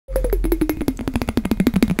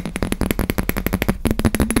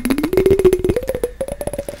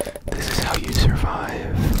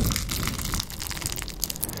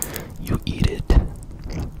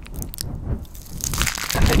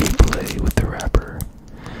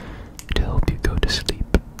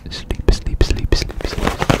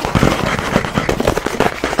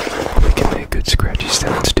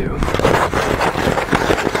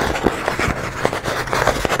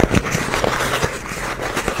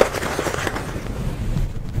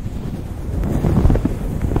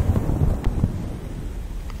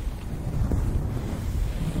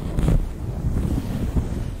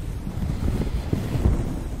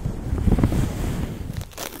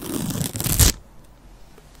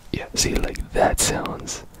See, like that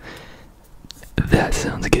sounds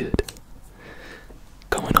good.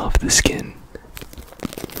 Going off the skin.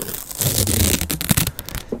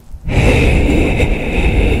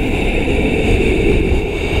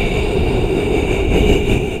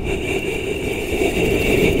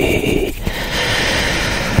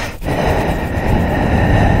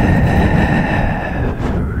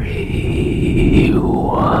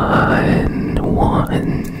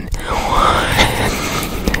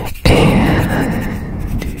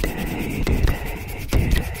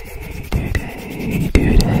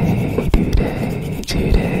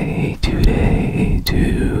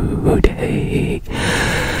 Today,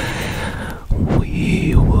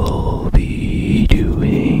 we will be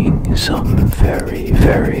doing some very,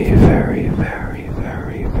 very, very, very,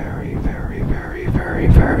 very, very, very, very, very, very,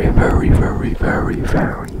 very, very, very,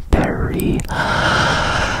 very, very high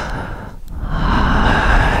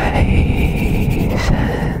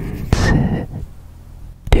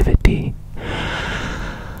sensitivity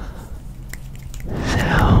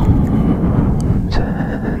sounds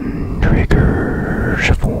and triggers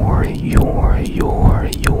for your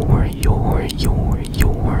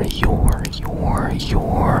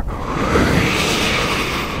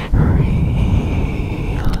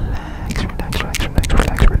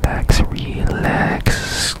relaxation.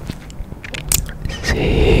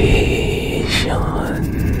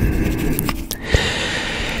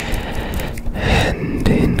 And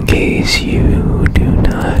in case you do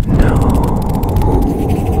not know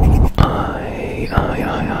who I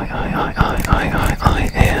am,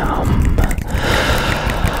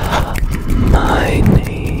 my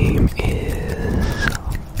name is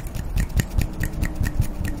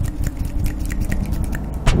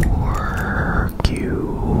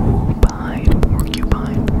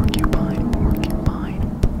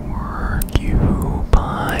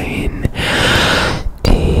Porcupine.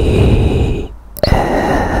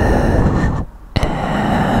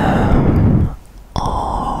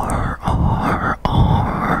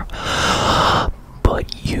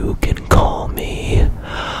 But you can call me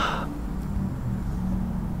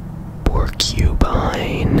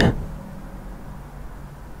Porcupine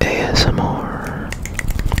ASMR.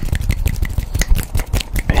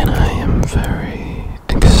 And I am very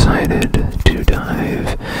excited to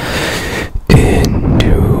dive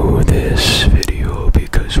into this video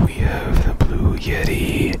because we have the Blue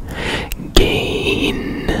Yeti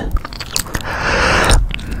gain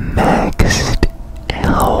maxed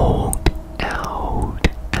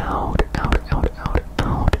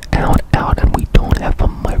out, and we don't have a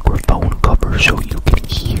microphone cover so you can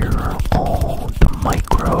hear all the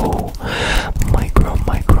micro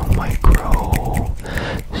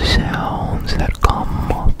sounds that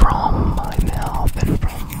come from my mouth and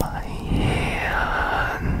from my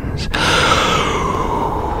hands.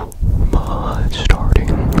 But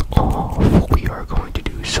starting off, we are going to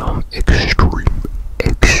do some extreme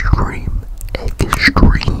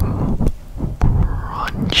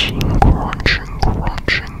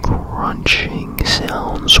crunching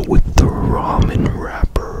sounds with the ramen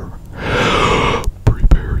wrapper.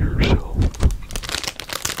 Prepare yourself.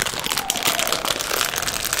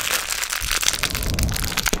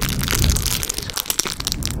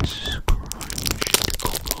 Scrunch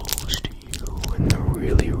close to you, and the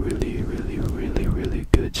really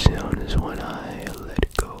good sound is when I let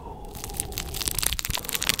it go.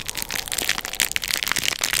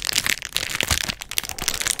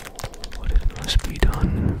 But it must be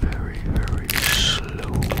done very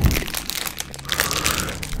slowly.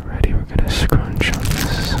 Ready? We're gonna scrunch on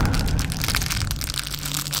this side.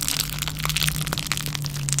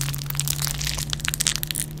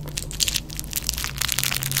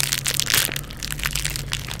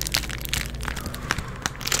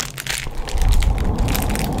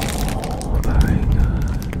 Very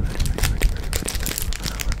good.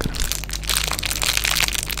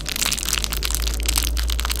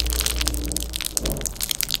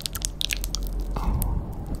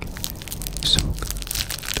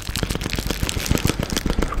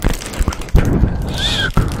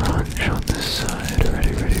 Scrunch on this side.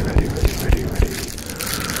 Ready.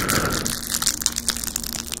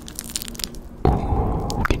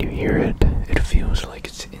 Ooh, can you hear it? It feels like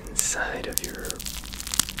it's inside of your...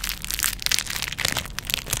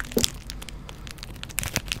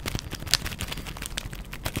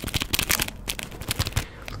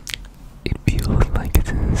 It feels like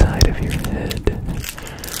it's inside of your head.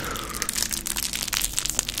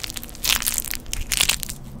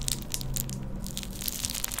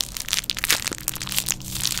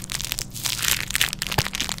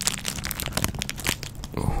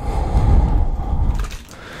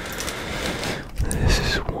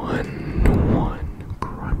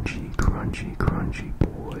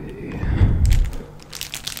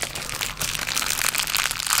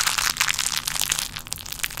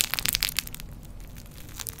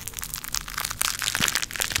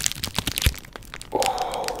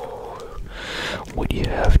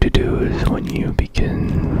 to do is when you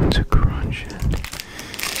begin to crunch it,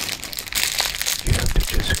 you have to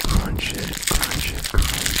just crunch it,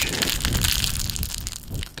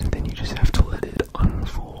 and then you just have to let it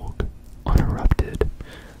unfold, uninterrupted,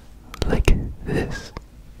 like this.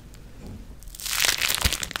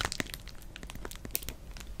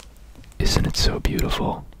 Isn't it so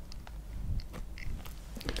beautiful?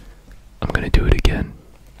 I'm gonna do it again.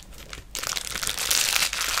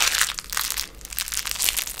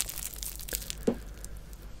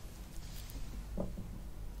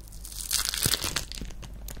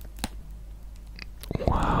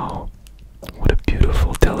 Wow, what a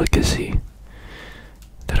beautiful delicacy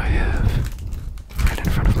that I have right in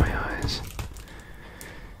front of my eyes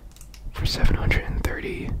for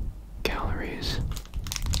 730 calories.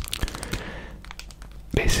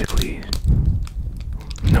 Basically,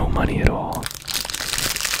 no money at all.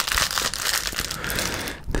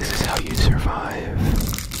 This is how you survive.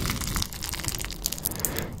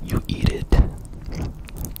 You eat it,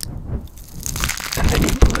 and then you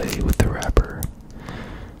play with the wrapper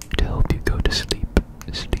to help you go to sleep.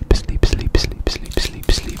 Sleep, sleep, sleep, sleep, sleep,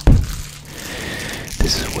 sleep, sleep.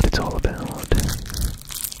 This is what it's all about.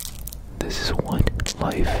 This is what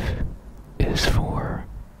life is for.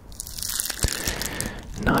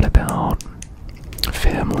 Not about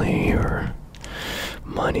family or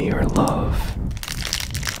money or love.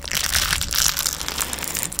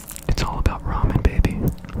 It's all about ramen, baby.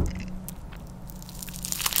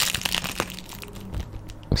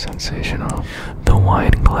 Sensational. The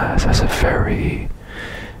wine glass has a very,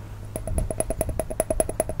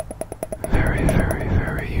 very, very,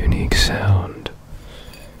 very unique sound.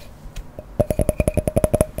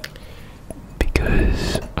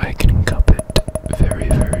 Because I can cup it very,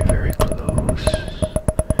 very, very close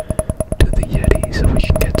to the Yeti so we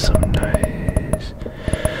can get some nice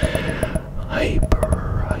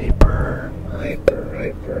hyper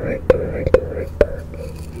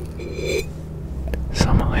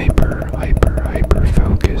some hyper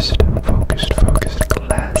focused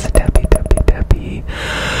glass tappy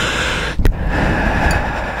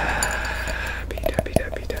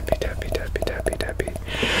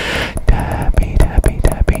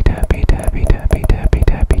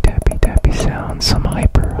sound, some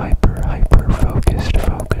hyper focused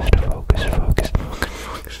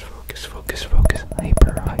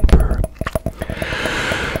hyper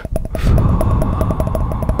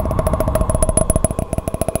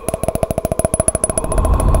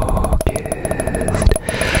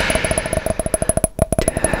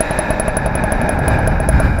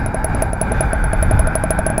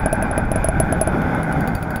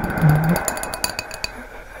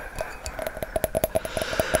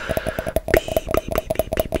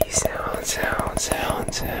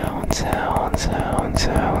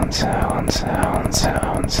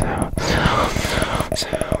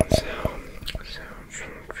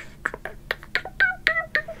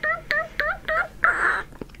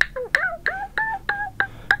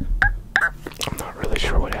I'm not really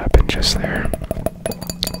sure what happened just there,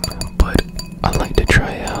 but I'd like to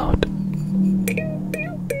try out.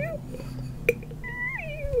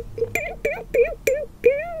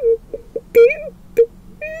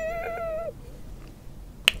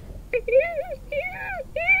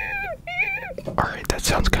 Alright, that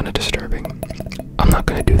sounds kind of disturbing. I'm not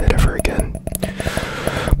going to do that ever again.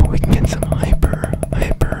 But we can get some hyper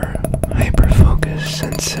focused,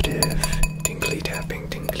 sensitive, tingly tapping,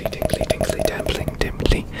 tingly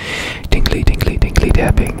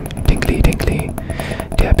tapping,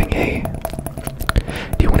 tapping. Hey,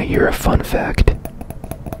 do you want to hear a fun fact?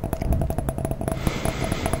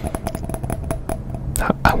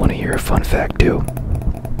 I want to hear a fun fact too.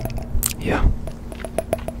 Yeah.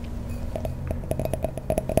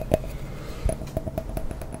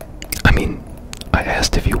 I mean, I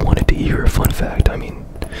asked if you wanted to hear a fun fact. I mean,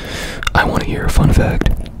 I want to hear a fun fact.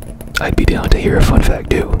 I'd be down to hear a fun fact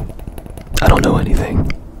too. I don't know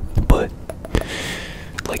anything, but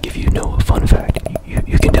like if you know a fun fact,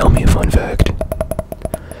 you can tell me a fun fact.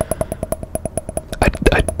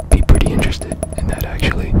 I'd be pretty interested in that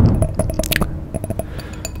actually.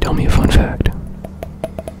 Tell me a fun fact.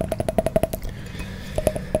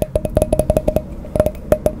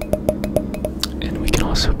 And we can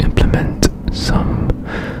also implement some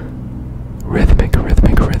rhythmic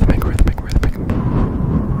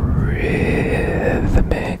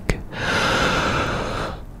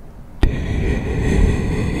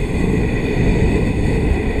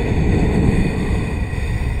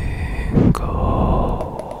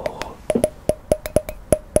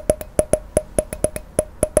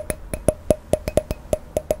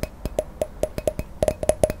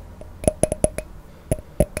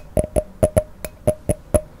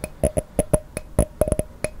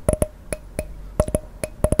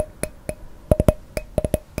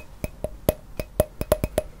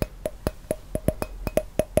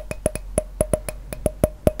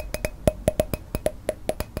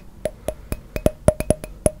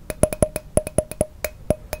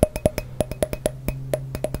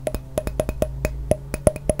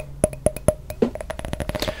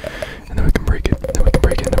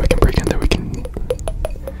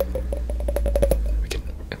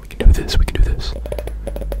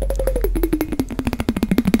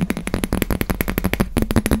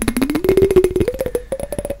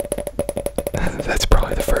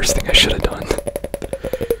worst thing I should have done.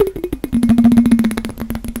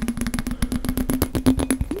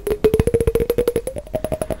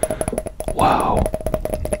 Wow.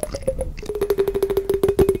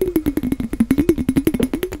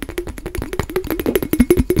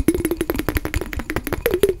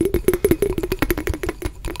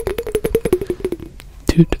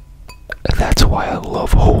 Dude, that's why I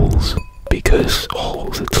love holes. Because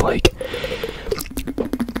holes, it's like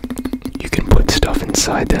you can put stuff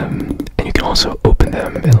inside them, and you can also open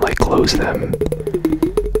them and like close them,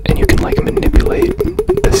 and you can like manipulate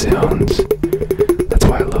the sounds. That's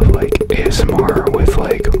why I love like ASMR with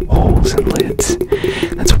like holes and lids.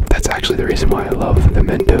 That's actually the reason why I love the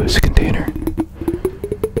Mentos container.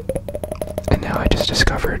 And now I just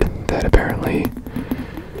discovered that apparently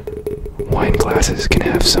wine glasses can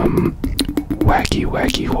have some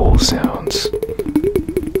wacky hole sounds.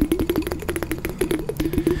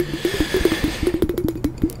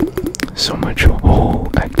 So much hole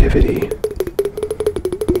activity.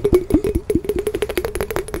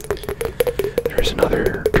 There's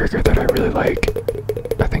another trigger that I really like.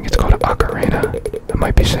 I think it's called ocarina. I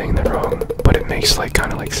might be saying that wrong, but it makes like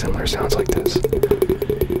kind of like similar sounds like this.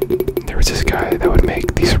 There was this guy that would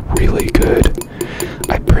make these really good,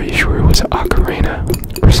 I'm pretty sure it was ocarina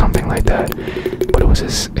or something like that, but it was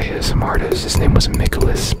this ASMR artist. His name was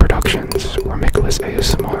Nicholas Productions, or Nicholas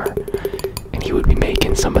ASMR, and he would be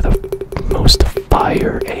making some of the most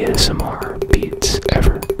fire ASMR beats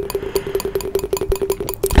ever.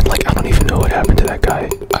 And like, I don't even know what happened to that guy.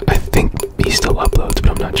 I think he still uploads, but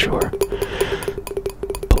I'm not sure.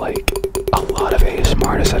 But like, a lot of ASMR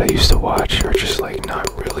artists that I used to watch are just like not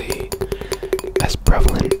really as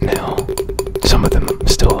prevalent now. Some of them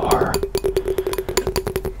still are.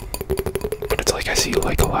 But it's like I see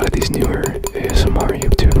like a lot of these newer ASMR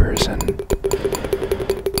YouTubers, and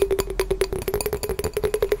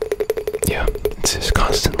yeah, it's just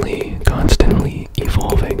constantly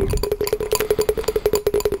evolving.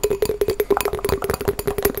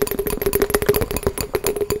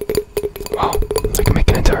 Wow, I can make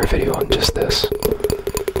an entire video on just this.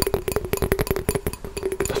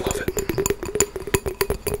 I love it.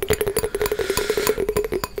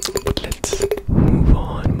 But let's move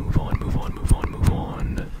on.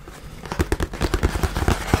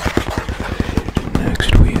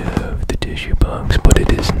 Next we have the tissue box, but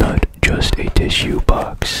it is not just a tissue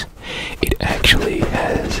box. It actually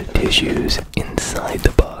has tissues inside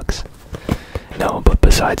the box. No, but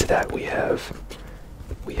besides that, we have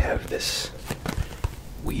this.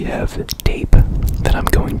 We have tape that I'm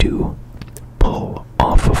going to pull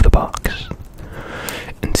off of the box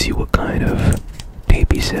and see what kind of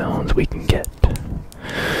tapey sounds we can get.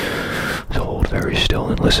 So hold very still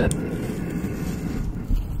and listen.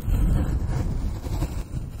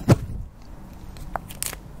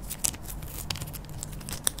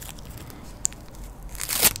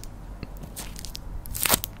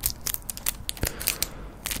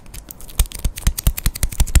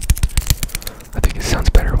 I think it sounds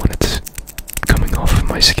better when it's coming off of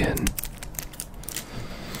my skin.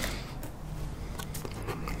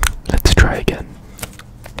 Let's try again.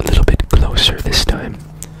 A little bit closer this time.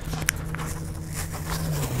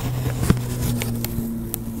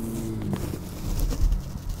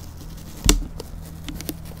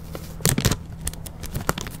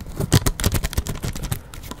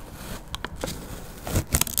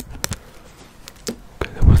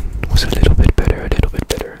 Okay, that was a little bit better,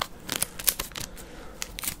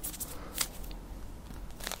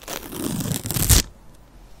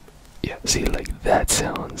 Yeah, see, like that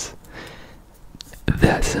sounds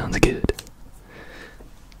good.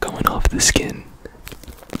 Going off the skin.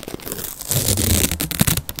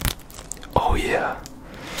 Oh yeah.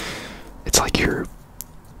 It's like you're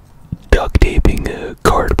duct taping a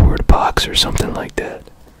cardboard box or something like that.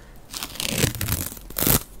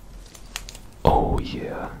 Oh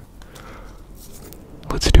yeah.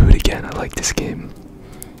 Let's do it again. I like this game.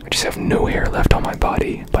 I just have no hair left on my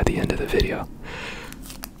body by the end of the video.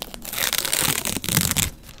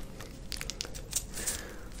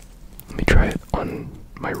 Let me try it on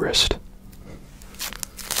my wrist.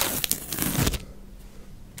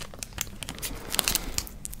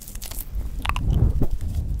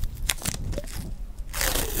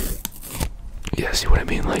 Yeah, see what I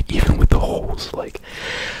mean? Like, even with the holes, like,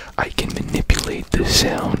 I can manipulate the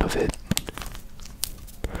sound of it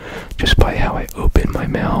just by how I open my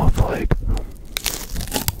mouth, like.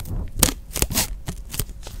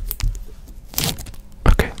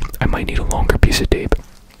 Okay, I might need a longer piece of tape.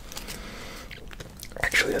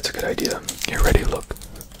 Actually, that's a good idea. Here, ready? Look.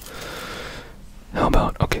 How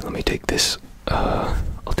about, okay, let me take this,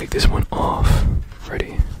 I'll take this one off.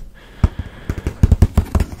 Ready?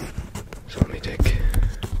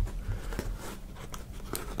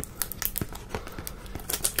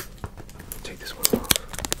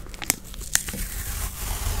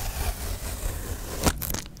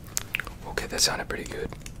 that sounded pretty good.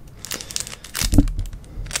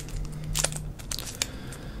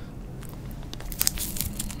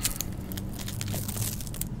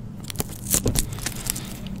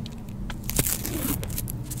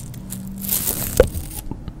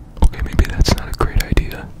 Okay, maybe that's not a great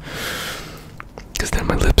idea, because then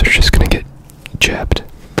my lips are just gonna get chapped.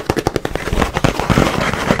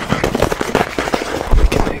 We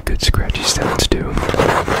can make good scratchy sounds too.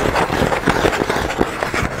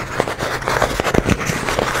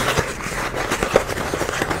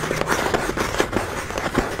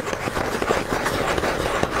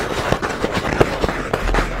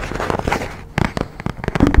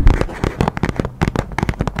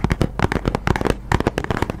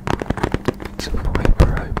 Some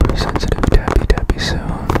hyper tappy tappy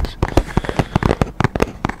sounds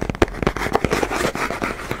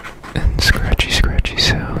and scratchy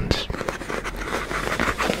sounds.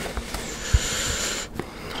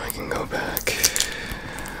 I can go back.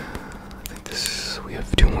 I think we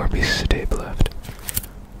have 2 more pieces of tape left.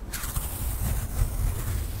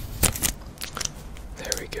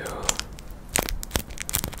 There we go.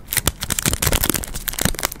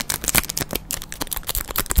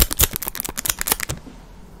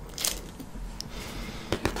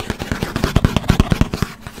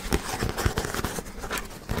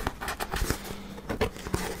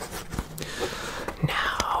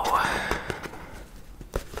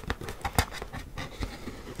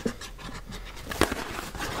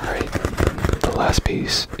 Last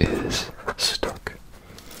piece is stuck.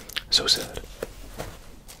 So sad.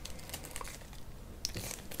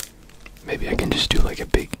 Maybe I can just do like a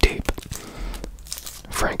big tape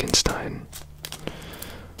Frankenstein,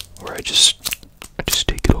 where I just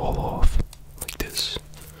take it all off like this.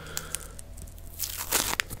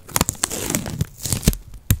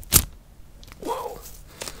 Whoa.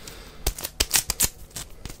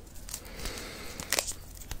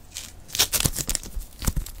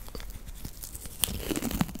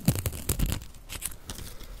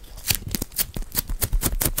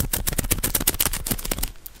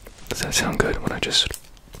 Does that sound good when I just...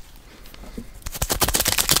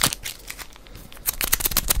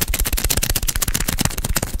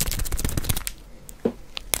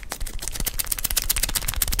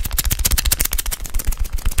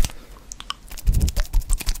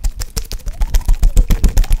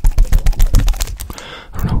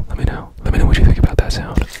 I don't know, let me know. Let me know what you think about that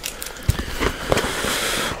sound.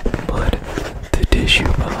 But the tissue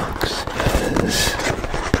box has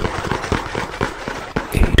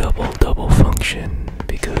a double function,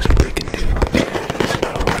 because what we can do is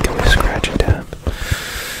not only can we scratch and tap,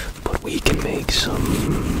 but we can make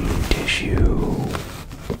some tissue.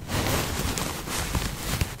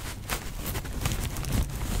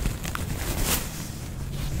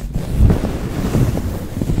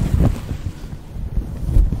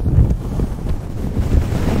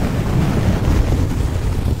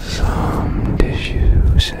 Some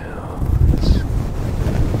tissue sounds.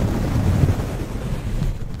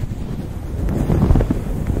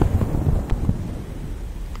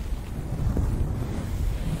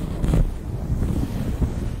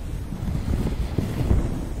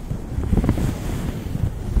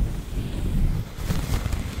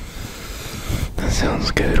 That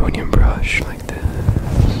sounds good when you brush like this.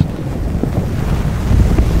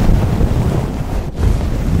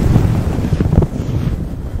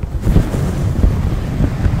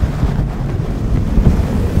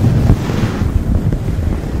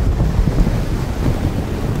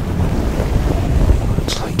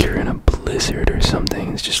 It's like you're in a blizzard or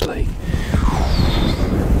something. It's just like...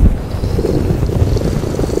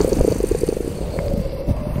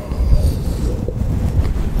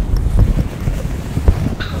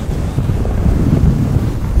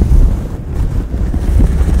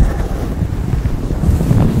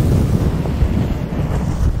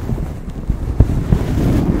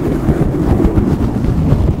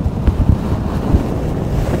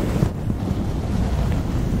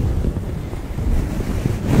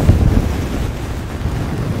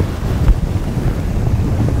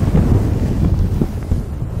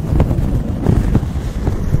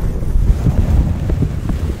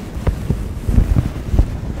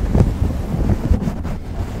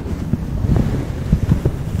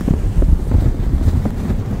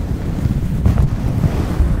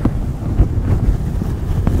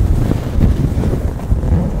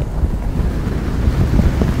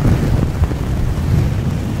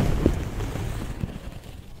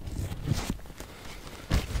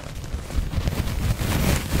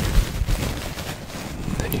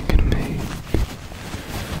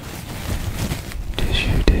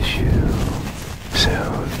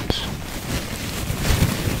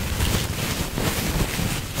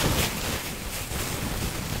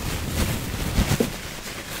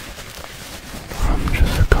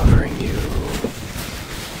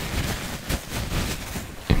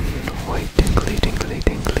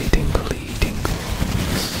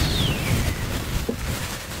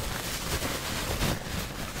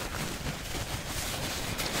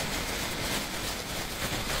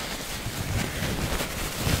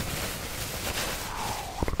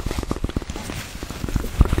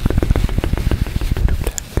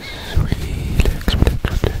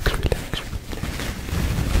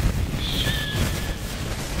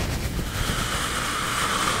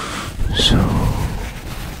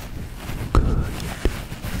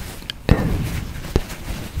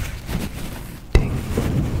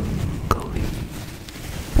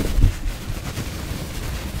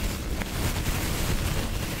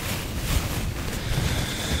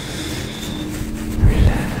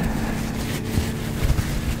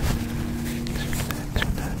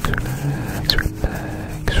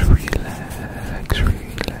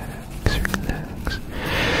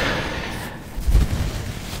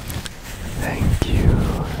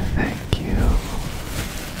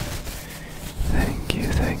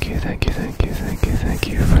 thank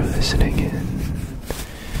you for listening in.